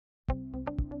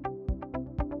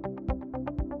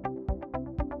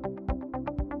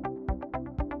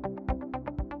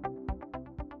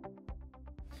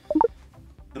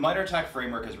MITRE ATT&CK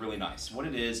framework is really nice. What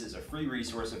it is a free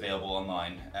resource available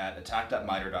online at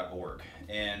attack.mitre.org.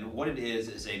 And what it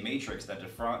is a matrix that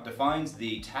defines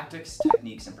the tactics,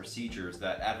 techniques, and procedures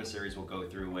that adversaries will go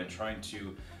through when trying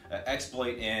to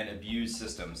exploit and abuse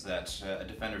systems that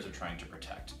defenders are trying to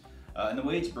protect. And the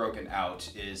way it's broken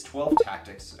out is 12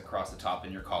 tactics across the top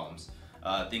in your columns.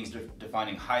 Things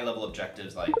defining high-level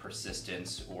objectives like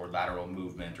persistence or lateral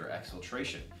movement or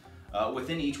exfiltration.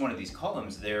 Within each one of these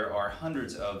columns, there are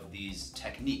hundreds of these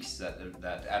techniques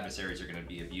that adversaries are going to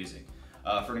be abusing.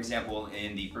 For example,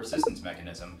 in the persistence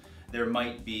mechanism, there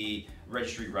might be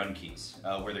registry run keys,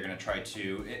 where they're going to try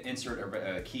to insert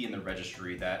a key in the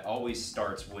registry that always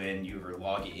starts when you ever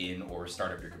log in or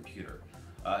start up your computer.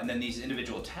 And then these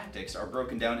individual tactics are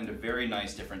broken down into very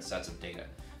nice different sets of data.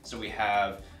 So we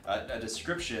have a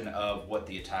description of what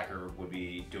the attacker would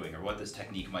be doing or what this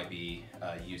technique might be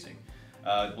using.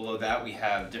 Below that we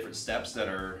have different steps that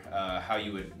are how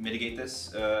you would mitigate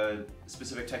this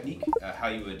specific technique, how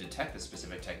you would detect this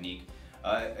specific technique,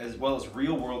 as well as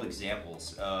real-world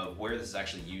examples of where this is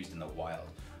actually used in the wild.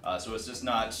 So it's just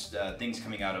not things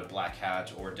coming out of Black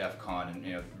Hat or DEF CON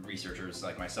and researchers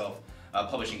like myself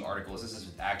publishing articles. This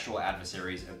is actual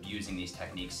adversaries abusing these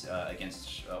techniques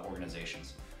against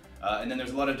organizations. And then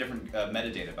there's a lot of different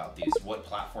metadata about these, what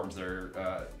platforms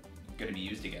they're going to be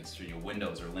used against,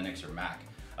 Windows or Linux or Mac.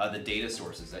 The data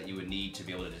sources that you would need to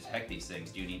be able to detect these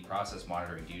things. Do you need process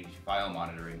monitoring? Do you need file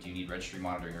monitoring? Do you need registry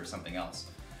monitoring or something else?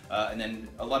 And then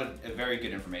a lot of very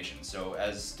good information. So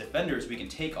as defenders, we can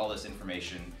take all this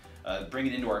information, bring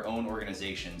it into our own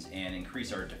organizations, and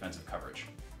increase our defensive coverage.